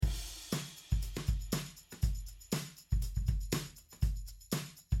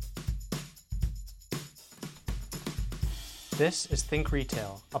This is Think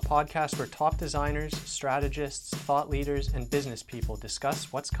Retail, a podcast where top designers, strategists, thought leaders, and business people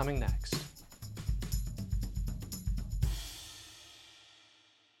discuss what's coming next.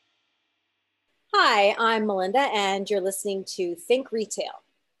 Hi, I'm Melinda, and you're listening to Think Retail.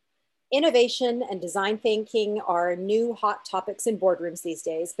 Innovation and design thinking are new hot topics in boardrooms these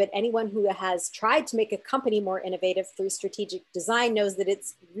days, but anyone who has tried to make a company more innovative through strategic design knows that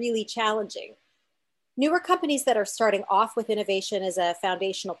it's really challenging. Newer companies that are starting off with innovation as a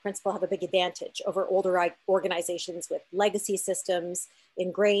foundational principle have a big advantage over older organizations with legacy systems,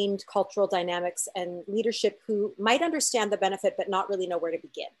 ingrained cultural dynamics, and leadership who might understand the benefit but not really know where to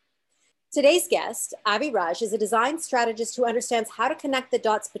begin. Today's guest, Avi Raj, is a design strategist who understands how to connect the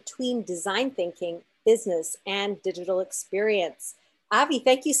dots between design thinking, business, and digital experience. Avi,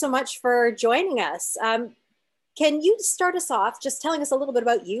 thank you so much for joining us. Can you start us off just telling us a little bit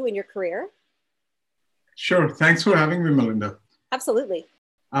about you and your career? Sure. Thanks for having me, Melinda. Absolutely.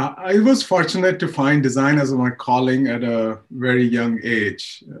 I was fortunate to find design as my calling at a very young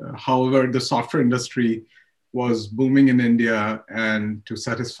age. However, the software industry was booming in India, and to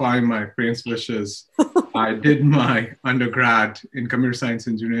satisfy my parents' wishes, I did my undergrad in computer science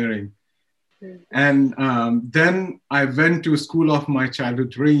engineering. And then I went to school of my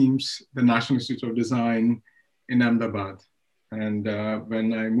childhood dreams, the National Institute of Design in Ahmedabad. And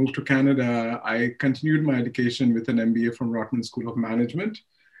when I moved to Canada, I continued my education with an MBA from Rotman School of Management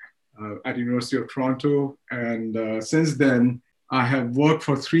at University of Toronto. And since then, I have worked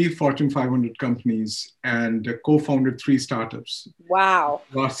for 3 Fortune 500 companies and co-founded 3 startups. Wow.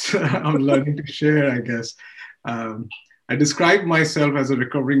 Lots I'm learning to share, I guess. I describe myself as a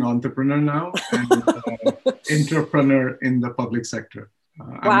recovering entrepreneur now and entrepreneur in the public sector.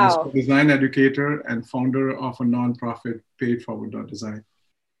 I'm also a design educator and founder of a nonprofit, PaidForward.Design.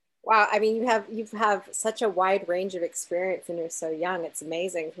 Wow. I mean, you have such a wide range of experience and you're so young. It's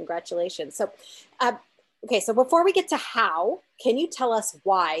amazing. Congratulations. So, so before we get to how, can you tell us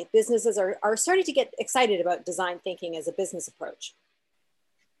why businesses are starting to get excited about design thinking as a business approach?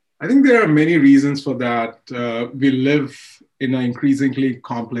 I think there are many reasons for that. We live in an increasingly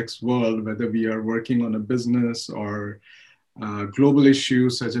complex world, whether we are working on a business or global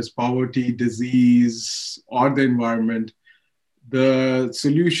issues such as poverty, disease, or the environment. The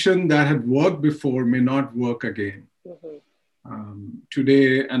solution that had worked before may not work again. Mm-hmm.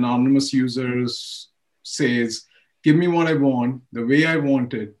 Today, anonymous users says, give me what I want, the way I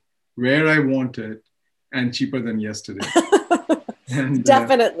want it, where I want it, and cheaper than yesterday. And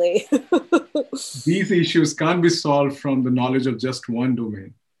definitely. These issues can't be solved from the knowledge of just one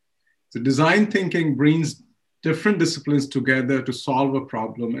domain. So design thinking brings different disciplines together to solve a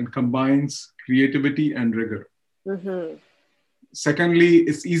problem and combines creativity and rigor. Mm-hmm. Secondly,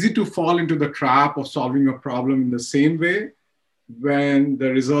 it's easy to fall into the trap of solving a problem in the same way when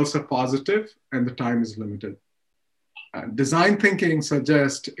the results are positive and the time is limited. Design thinking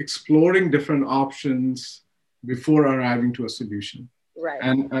suggests exploring different options before arriving to a solution. Right.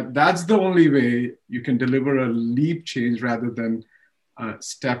 And that's the only way you can deliver a leap change rather than a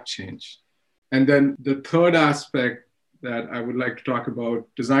step change. And then the third aspect that I would like to talk about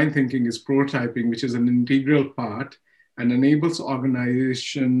design thinking is prototyping, which is an integral part and enables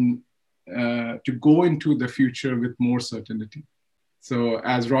organization to go into the future with more certainty. So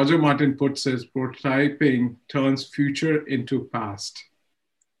as Roger Martin puts it, prototyping turns future into past.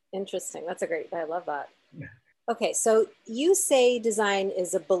 Interesting. That's I love that. Yeah. Okay, so you say design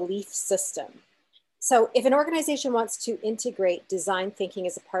is a belief system. So if an organization wants to integrate design thinking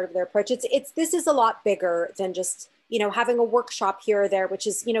as a part of their approach, this is a lot bigger than just, having a workshop here or there, which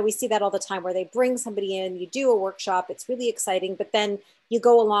is, we see that all the time where they bring somebody in, you do a workshop, it's really exciting, but then you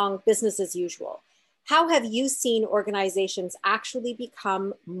go along business as usual. How have you seen organizations actually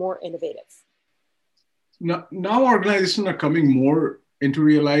become more innovative? Now organizations are coming more into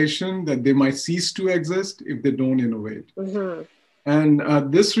realization that they might cease to exist if they don't innovate. Mm-hmm. And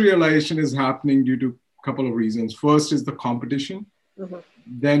this realization is happening due to a couple of reasons. First is the competition. Mm-hmm.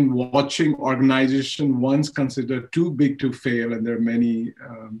 Then watching organizations once considered too big to fail, and there are many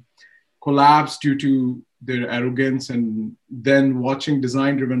collapse due to their arrogance, and then watching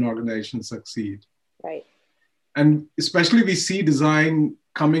design-driven organizations succeed. Right. And especially we see design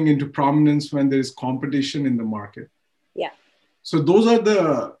coming into prominence when there is competition in the market. Yeah. So those are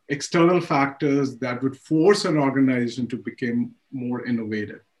the external factors that would force an organization to become more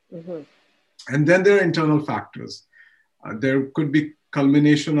innovative. Mm-hmm. And then there are internal factors. There could be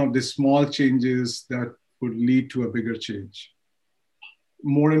culmination of the small changes that would lead to a bigger change.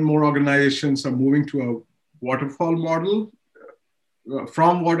 More and more organizations are moving to a waterfall model,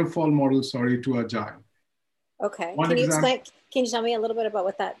 to agile. Okay. One Can you example, explain? Can you tell me a little bit about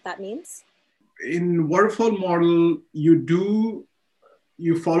what that means? in waterfall model, you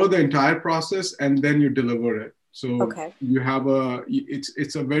follow the entire process and then you deliver it. So Okay. you have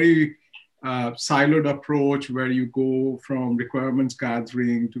it's a very siloed approach where you go from requirements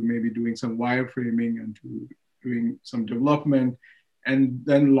gathering to maybe doing some wireframing and to doing some development and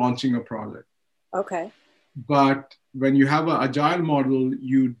then launching a product. Okay. But when you have an agile model,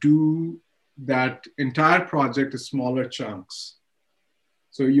 you do that entire project in smaller chunks.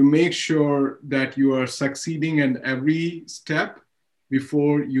 So you make sure that you are succeeding in every step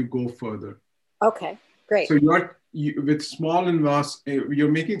before you go further. Okay. Great. So with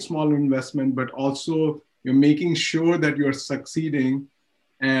you're making small investment, but also you're making sure that you're succeeding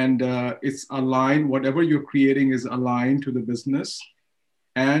and it's aligned. Whatever you're creating is aligned to the business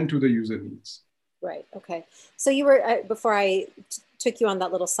and to the user needs. Right. Okay. So you were before I took you on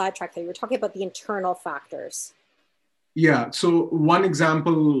that little sidetrack there, you were talking about the internal factors. Yeah. So one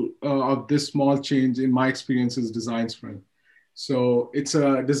example of this small change in my experience is design sprint. So it's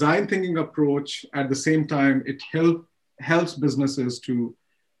a design thinking approach. At the same time, it helps businesses to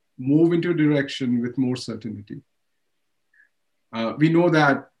move into a direction with more certainty. We know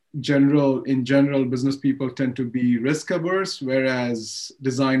that in general, business people tend to be risk averse, whereas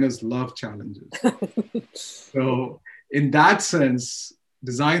designers love challenges. So in that sense,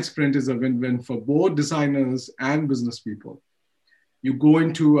 design sprint is a win-win for both designers and business people. You go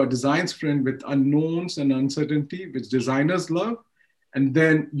into a design sprint with unknowns and uncertainty, which designers love, and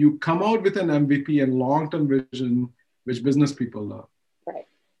then you come out with an MVP and long-term vision, which business people love. Right.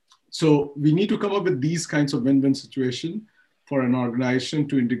 So we need to come up with these kinds of win-win situations for an organization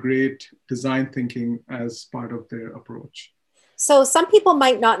to integrate design thinking as part of their approach. So some people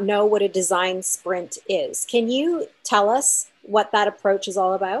might not know what a design sprint is. Can you tell us what that approach is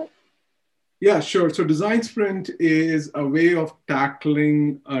all about? Yeah, sure. So design sprint is a way of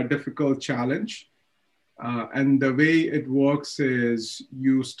tackling a difficult challenge. And the way it works is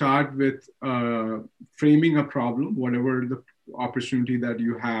you start with framing a problem, whatever the opportunity that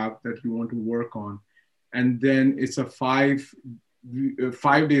you have that you want to work on. And then it's a 5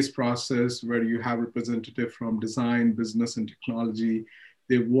 days process where you have representative from design, business, and technology.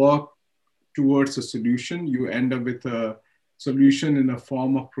 They work towards a solution. You end up with a solution in a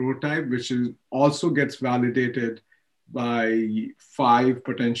form of prototype, which also gets validated by 5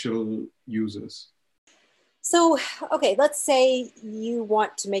 potential users. So, okay, let's say you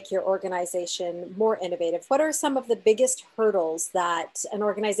want to make your organization more innovative. What are some of the biggest hurdles that an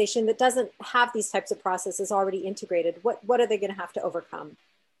organization that doesn't have these types of processes already integrated, what are they going to have to overcome?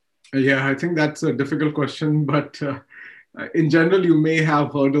 Yeah, I think that's a difficult question, but in general, you may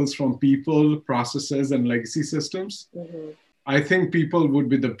have hurdles from people, processes, and legacy systems. Mm-hmm. I think people would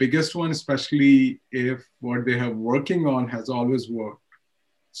be the biggest one, especially if what they have working on has always worked.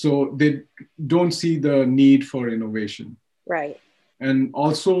 So they don't see the need for innovation. Right. And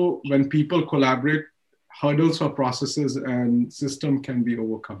also when people collaborate, hurdles for processes and system can be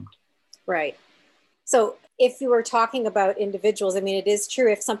overcome. Right. So if you were talking about individuals, I mean, it is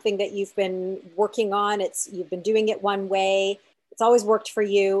true if something that you've been working on, you've been doing it one way, it's always worked for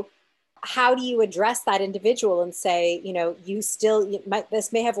you. How do you address that individual and say,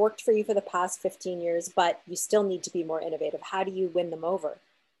 this may have worked for you for the past 15 years, but you still need to be more innovative. How do you win them over?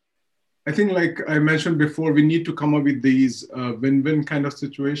 I think, like I mentioned before, we need to come up with these win-win kind of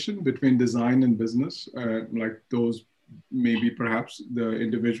situation between design and business. Like those, maybe perhaps the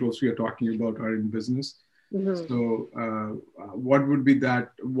individuals we are talking about are in business. Mm-hmm. So what would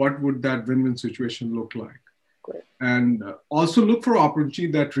that win-win situation look like? Great. And also look for opportunity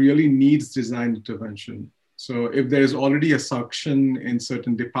that really needs design intervention. So if there's already a suction in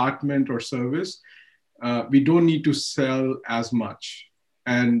certain department or service, we don't need to sell as much.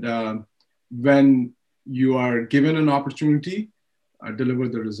 And when you are given an opportunity, deliver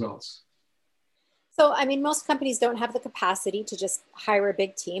the results. So, I mean, most companies don't have the capacity to just hire a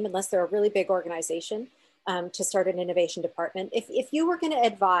big team unless they're a really big organization to start an innovation department. If you were going to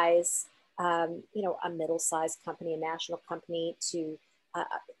advise, a middle-sized company, a national company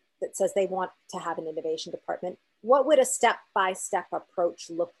that says they want to have an innovation department, what would a step-by-step approach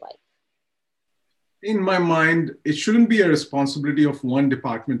look like? In my mind, it shouldn't be a responsibility of one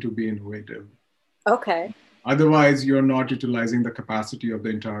department to be innovative. Okay. Otherwise, you're not utilizing the capacity of the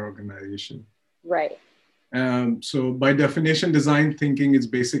entire organization. Right. So by definition, design thinking is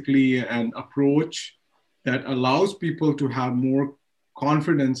basically an approach that allows people to have more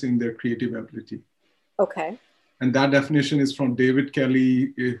confidence in their creative ability. Okay. And that definition is from David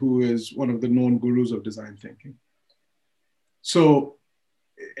Kelley, who is one of the known gurus of design thinking. So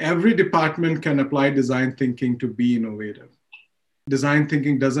every department can apply design thinking to be innovative. Design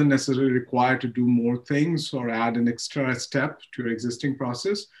thinking doesn't necessarily require to do more things or add an extra step to your existing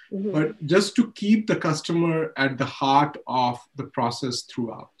process, but just to keep the customer at the heart of the process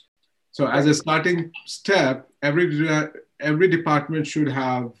throughout. So as a starting step, every department should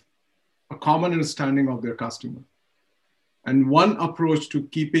have a common understanding of their customer. And one approach to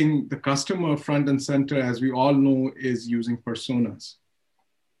keeping the customer front and center, as we all know, is using personas.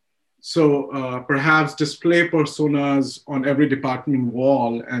 So perhaps display personas on every department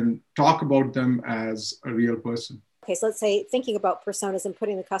wall and talk about them as a real person. Okay, so let's say thinking about personas and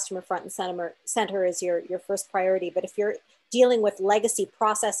putting the customer front and center is your first priority. But if you're dealing with legacy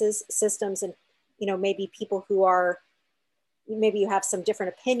processes, systems, and maybe people who are, maybe you have some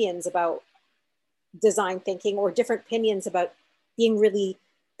different opinions about design thinking or different opinions about being really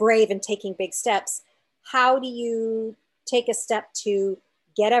brave and taking big steps, how do you take a step to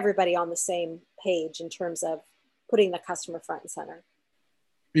get everybody on the same page in terms of putting the customer front and center?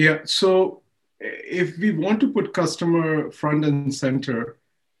 Yeah, so if we want to put customer front and center,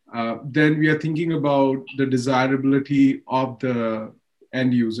 then we are thinking about the desirability of the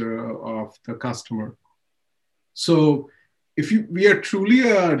end user, of the customer. So if we are truly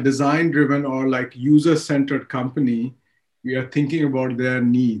a design-driven or like user-centered company, we are thinking about their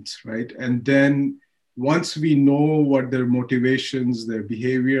needs, right? And then once we know what their motivations, their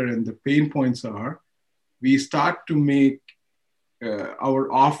behavior, and the pain points are, we start to make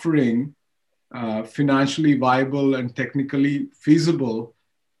our offering financially viable and technically feasible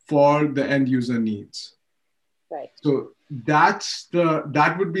for the end user needs. Right. So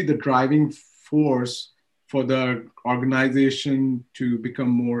that would be the driving force for the organization to become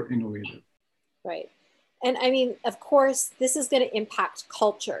more innovative. Right. And I mean, of course, this is going to impact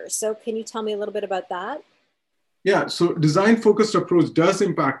culture. So can you tell me a little bit about that? Yeah, so design-focused approach does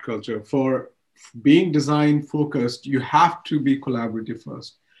impact culture. For being design-focused, you have to be collaborative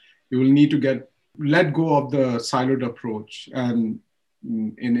first. You will need to let go of the siloed approach, and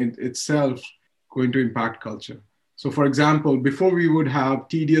in it itself going to impact culture. So for example, before we would have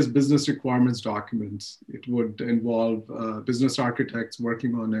tedious business requirements documents, it would involve business architects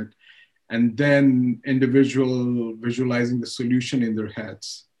working on it, and then individual visualizing the solution in their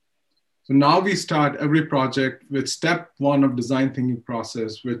heads. So now we start every project with step one of design thinking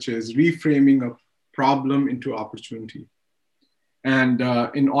process, which is reframing a problem into opportunity. And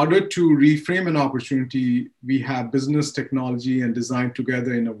in order to reframe an opportunity, we have business, technology, and design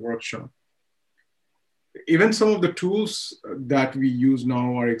together in a workshop. Even some of the tools that we use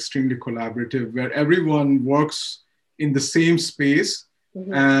now are extremely collaborative, where everyone works in the same space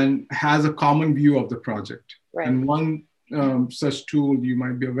and has a common view of the project. Right. And one such tool you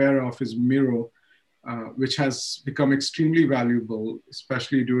might be aware of is Miro, which has become extremely valuable,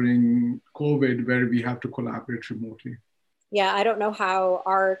 especially during COVID, where we have to collaborate remotely. Yeah, I don't know how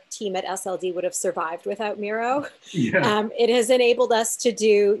our team at SLD would have survived without Miro. Yeah. It has enabled us to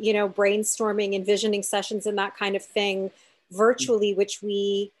do, brainstorming and visioning sessions and that kind of thing virtually, which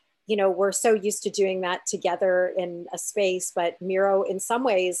we, we're so used to doing that together in a space. But Miro, in some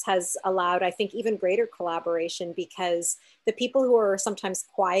ways, has allowed, I think, even greater collaboration, because the people who are sometimes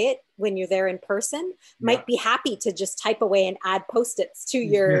quiet when you're there in person might be happy to just type away and add Post-its to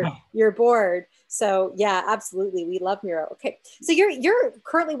your board. So yeah, absolutely. We love Miro. Okay. So you're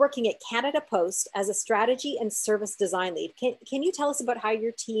currently working at Canada Post as a strategy and service design lead. Can you tell us about how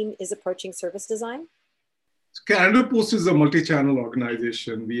your team is approaching service design? Canada Post is a multi-channel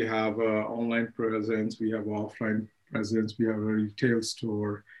organization. We have an online presence, we have offline presence, we have a retail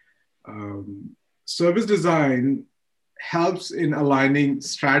store. Service design helps in aligning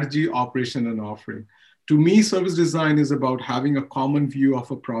strategy, operation, and offering. To me, service design is about having a common view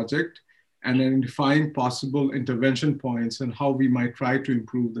of a project and identifying possible intervention points and how we might try to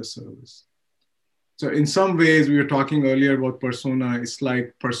improve the service. So in some ways, we were talking earlier about persona. It's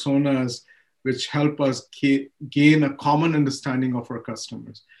like personas which help us gain a common understanding of our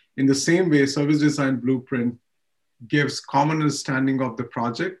customers. In the same way, service design blueprint gives common understanding of the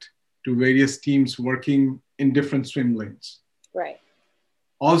project to various teams working in different swim lanes. Right.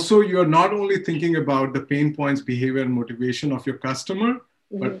 Also, you're not only thinking about the pain points, behavior, and motivation of your customer,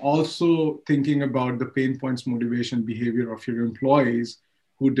 but also thinking about the pain points, motivation, behavior of your employees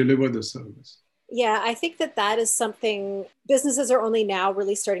who deliver the service. Yeah, I think that is something businesses are only now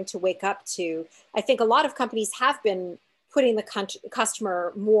really starting to wake up to. I think a lot of companies have been putting the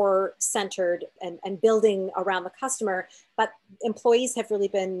customer more centered and building around the customer, but employees have really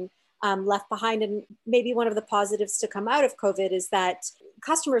been left behind. And maybe one of the positives to come out of COVID is that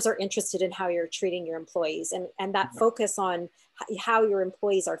customers are interested in how you're treating your employees, and that focus on how your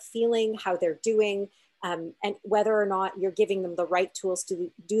employees are feeling, how they're doing, and whether or not you're giving them the right tools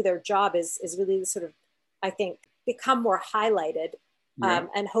to do their job is really sort of, I think, become more highlighted,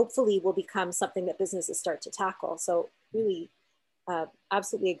 and hopefully will become something that businesses start to tackle. So really,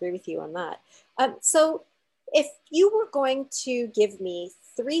 absolutely agree with you on that. So if you were going to give me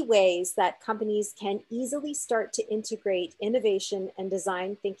 3 ways that companies can easily start to integrate innovation and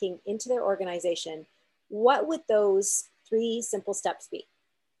design thinking into their organization, what would those 3 simple steps be?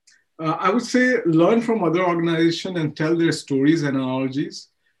 I would say learn from other organizations and tell their stories and analogies.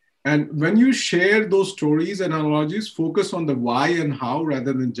 And when you share those stories and analogies, focus on the why and how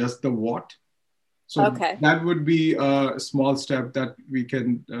rather than just the what. So that would be a small step that we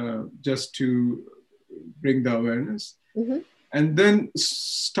can just to bring the awareness. Mm-hmm. And then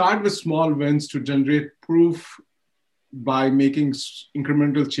start with small wins to generate proof by making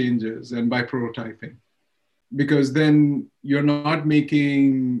incremental changes and by prototyping. Because then you're not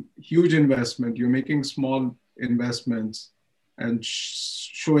making huge investment, you're making small investments and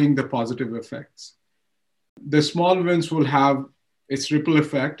showing the positive effects. The small wins will have its ripple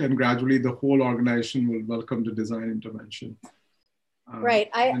effect, and gradually the whole organization will welcome the design intervention. Right.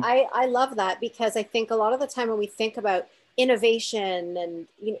 I love that, because I think a lot of the time when we think about innovation, and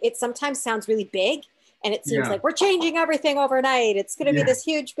it sometimes sounds really big, and it seems like we're changing everything overnight. It's going to be this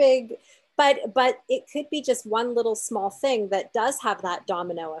huge, big, but it could be just one little small thing that does have that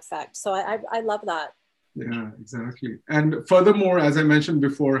domino effect. So I love that. Yeah, exactly. And furthermore, as I mentioned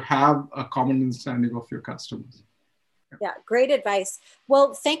before, have a common understanding of your customers. Yeah, great advice.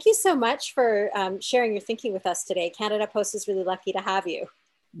 Well, thank you so much for sharing your thinking with us today. Canada Post is really lucky to have you.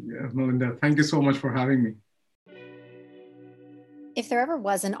 Yeah, Melinda, thank you so much for having me. If there ever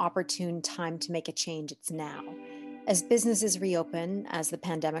was an opportune time to make a change, it's now. As businesses reopen, as the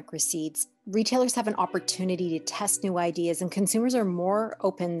pandemic recedes, retailers have an opportunity to test new ideas, and consumers are more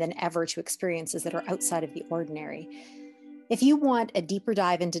open than ever to experiences that are outside of the ordinary. If you want a deeper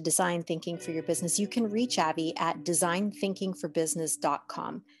dive into design thinking for your business, you can reach Avi at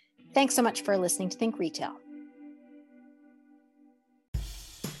designthinkingforbusiness.com. Thanks so much for listening to Think Retail.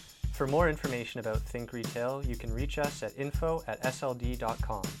 For more information about Think Retail, you can reach us at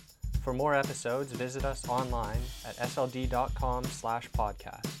info@sld.com. For more episodes, visit us online at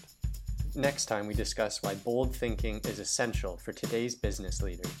sld.com/podcast. Next time, we discuss why bold thinking is essential for today's business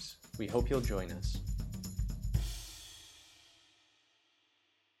leaders. We hope you'll join us.